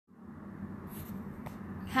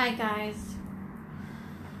Hi guys.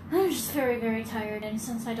 I'm just very, very tired, and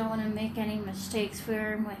since I don't want to make any mistakes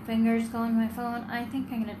where my fingers go on my phone, I think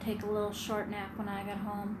I'm going to take a little short nap when I get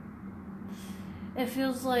home. It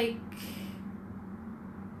feels like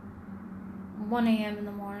 1 a.m. in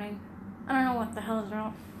the morning. I don't know what the hell is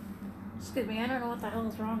wrong. Excuse me, I don't know what the hell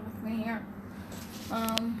is wrong with me here.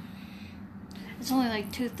 It's only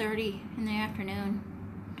like 2:30 in the afternoon.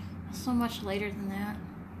 So much later than that.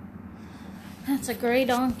 It's a gray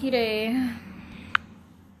donkey day.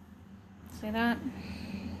 See that?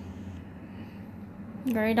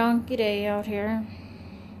 Gray donkey day out here.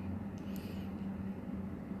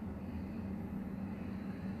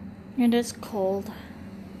 It is cold.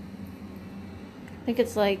 I think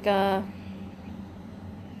it's like in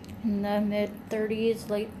the mid-30s,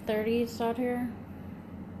 late 30s out here.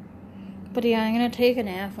 But yeah, I'm gonna take a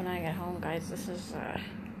nap when I get home, guys. This is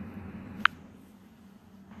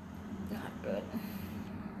not good.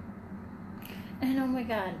 And oh my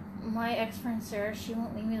god, my ex-friend Sarah, she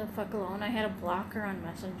won't leave me the fuck alone. I had to block her on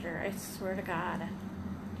Messenger. I swear to God.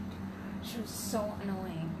 She was so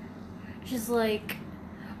annoying. She's like,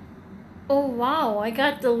 oh wow, I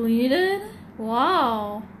got deleted?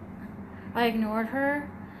 Wow. I ignored her.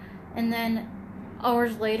 And then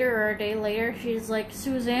hours later or a day later, she's like,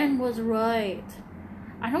 Suzanne was right.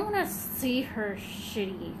 I don't want to see her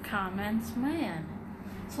shitty comments, man.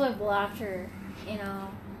 So I blocked her, you know.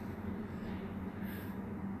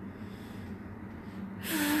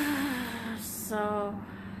 So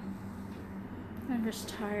I'm just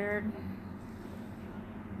tired.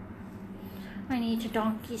 I need to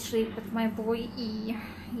donkey sleep with my boy E.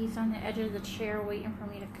 He's on the edge of the chair waiting for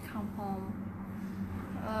me to come home.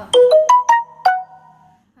 I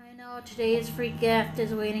know today's free gift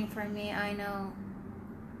is waiting for me. I know.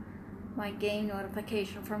 My game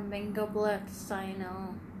notification from Bingo Blitz. I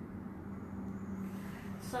know.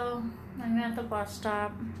 So I'm at the bus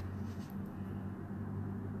stop.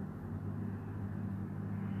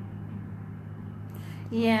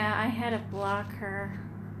 Yeah, I had to block her.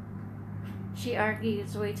 She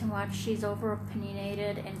argues way too much. She's over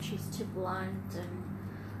opinionated and she's too blunt.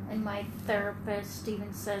 And my therapist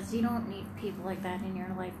even says, you don't need people like that in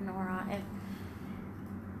your life, Nora.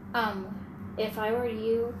 If I were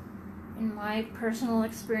you, in my personal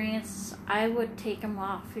experience, I would take him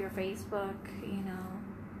off your Facebook, you know.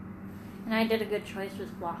 And I did a good choice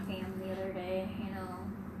with blocking him the other day, you know.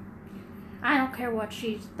 I don't care what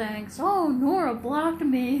she thinks. Oh, Nora blocked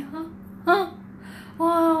me. Huh?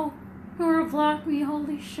 Wow. Nora blocked me.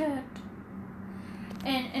 Holy shit.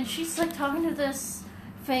 And she's like talking to this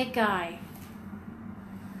fake guy.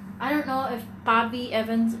 I don't know if Bobby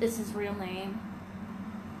Evans is his real name.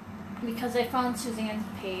 Because I found Suzanne's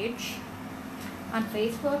page on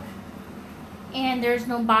Facebook. And there's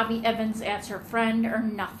no Bobby Evans as her friend or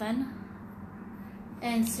nothing.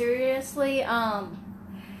 And seriously,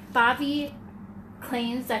 Bobby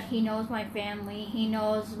claims that he knows my family. He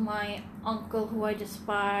knows my uncle who I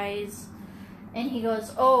despise. And he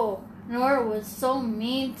goes, oh, Nora was so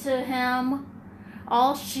mean to him.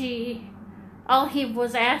 All he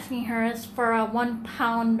was asking her is for a 1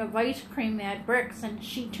 pound of ice cream at Bricks, and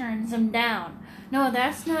she turns him down. No,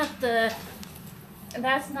 that's not the,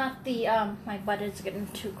 my butt is getting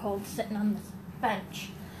too cold sitting on this bench.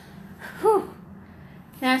 Whew.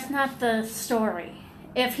 That's not the story.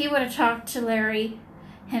 If he would have talked to Larry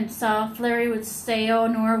himself, Larry would say, oh,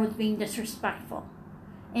 Nora was being disrespectful,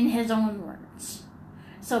 in his own words.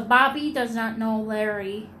 So Bobby does not know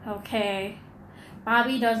Larry, okay?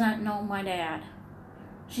 Bobby does not know my dad.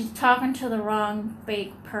 She's talking to the wrong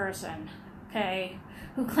fake person, okay?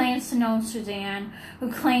 Who claims to know Suzanne,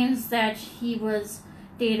 who claims that he was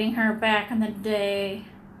dating her back in the day.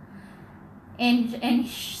 And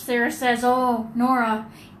Sarah says, oh,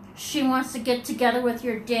 Nora, she wants to get together with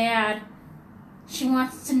your dad. She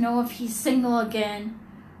wants to know if he's single again.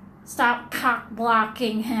 Stop cock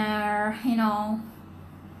blocking her, you know.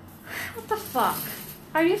 What the fuck?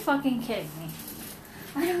 Are you fucking kidding me?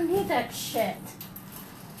 I don't need that shit.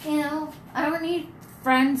 You know, I don't need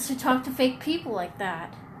friends who talk to fake people like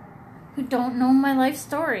that. Who don't know my life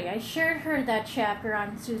story. I shared her that chapter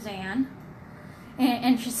on Suzanne.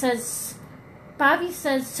 And she says, Bobby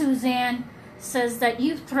says Suzanne says that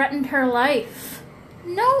you threatened her life.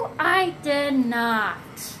 No, I did not.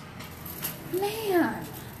 Man,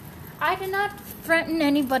 I did not threaten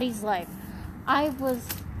anybody's life. I was,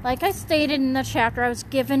 like I stated in the chapter, I was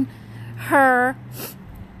given her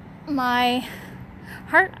my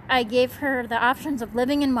heart. I gave her the options of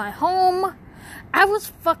living in my home. I was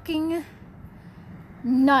fucking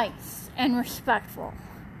nice and respectful.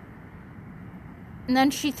 And then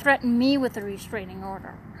she threatened me with a restraining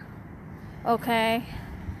order. Okay?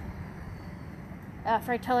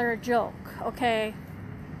 After I tell her a joke. Okay?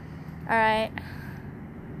 Alright?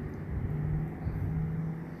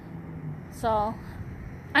 So,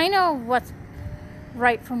 I know what's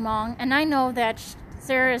right from wrong, and I know that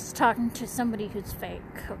Sarah's talking to somebody who's fake,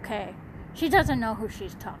 okay? She doesn't know who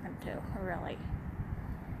she's talking to, really.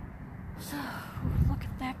 So, look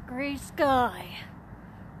at that gray sky.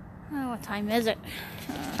 Oh, what time is it?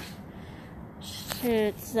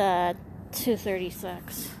 It's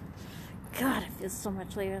 2:36. God, it feels so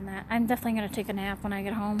much later than that. I'm definitely going to take a nap when I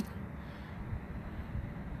get home.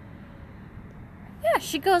 Yeah,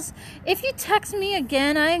 she goes, if you text me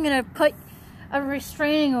again, I'm going to put a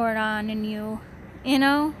restraining order on you. You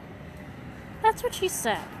know? That's what she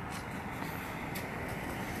said.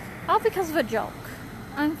 All because of a joke.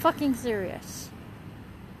 I'm fucking serious.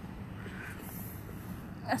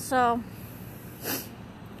 So,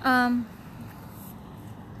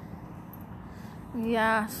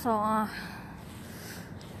 yeah, so,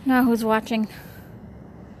 now who's watching?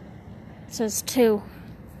 It says 2.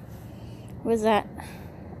 Who's that?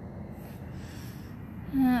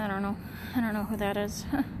 I don't know. I don't know who that is.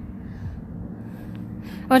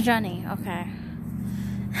 Oh, Jenny. Okay.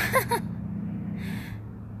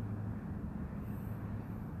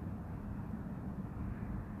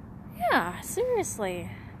 Yeah, seriously.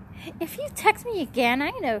 If you text me again,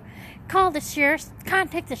 I'm gonna contact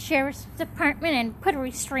the sheriff's department and put a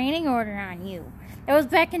restraining order on you. That was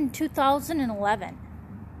back in 2011.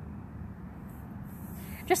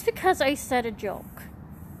 Just because I said a joke.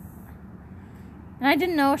 And I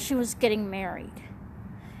didn't know she was getting married.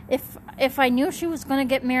 If I knew she was gonna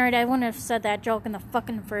get married, I wouldn't have said that joke in the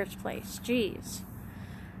fucking first place. Jeez.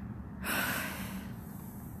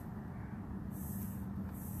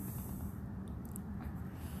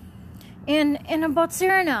 And about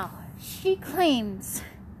Sarah now, she claims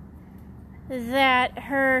that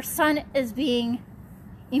her son is being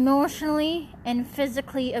emotionally and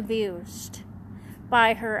physically abused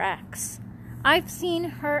by her ex. I've seen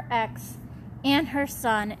her ex and her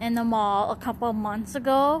son in the mall a couple of months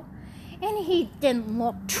ago, and he didn't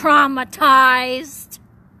look traumatized.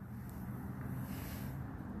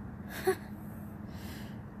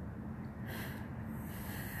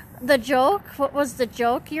 The joke? What was the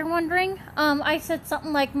joke, you're wondering? I said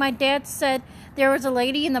something like, my dad said there was a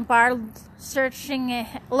lady in the bar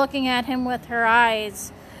looking at him with her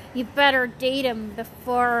eyes. You better date him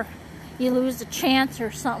before you lose a chance,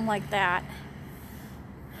 or something like that.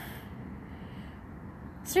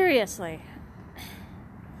 Seriously.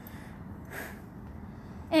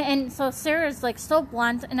 And so Sarah's like so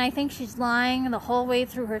blunt, and I think she's lying the whole way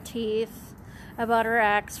through her teeth about her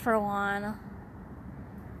ex, for one.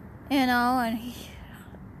 You know, and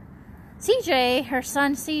CJ, her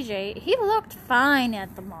son CJ, he looked fine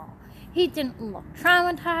at the mall. He didn't look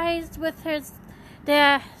traumatized with his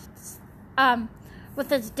dad,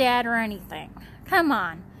 or anything. Come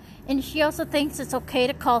on. And she also thinks it's okay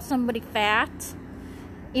to call somebody fat,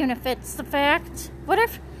 even if it's the fact. What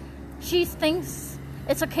if she thinks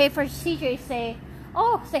it's okay for CJ to say,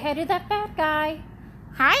 oh, say hi to that fat guy.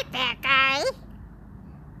 Hi, fat guy.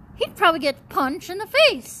 He'd probably get punched in the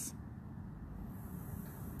face.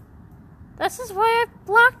 This is why I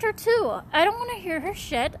blocked her too. I don't want to hear her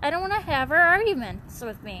shit. I don't want to have her arguments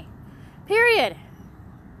with me. Period.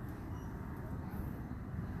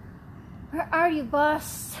 Where are you,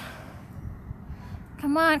 boss?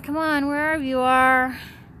 Come on, wherever you are.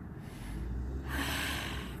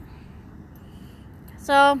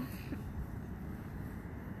 So,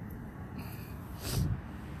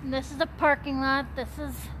 this is the parking lot. This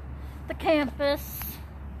is the campus.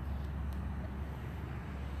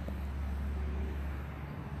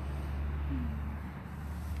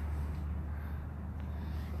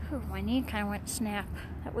 Ooh, my knee kind of went snap.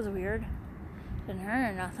 That was weird. Didn't hurt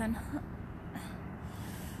or nothing.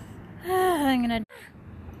 I'm gonna...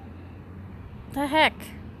 The heck?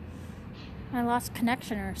 I lost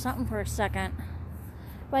connection or something for a second.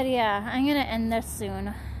 But yeah, I'm gonna end this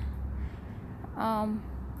soon. I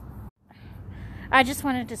just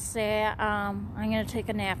wanted to say, I'm gonna take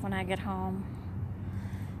a nap when I get home.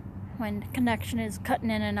 When connection is cutting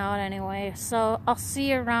in and out anyway. So, I'll see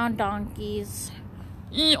you around, donkeys.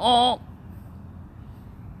 いいよ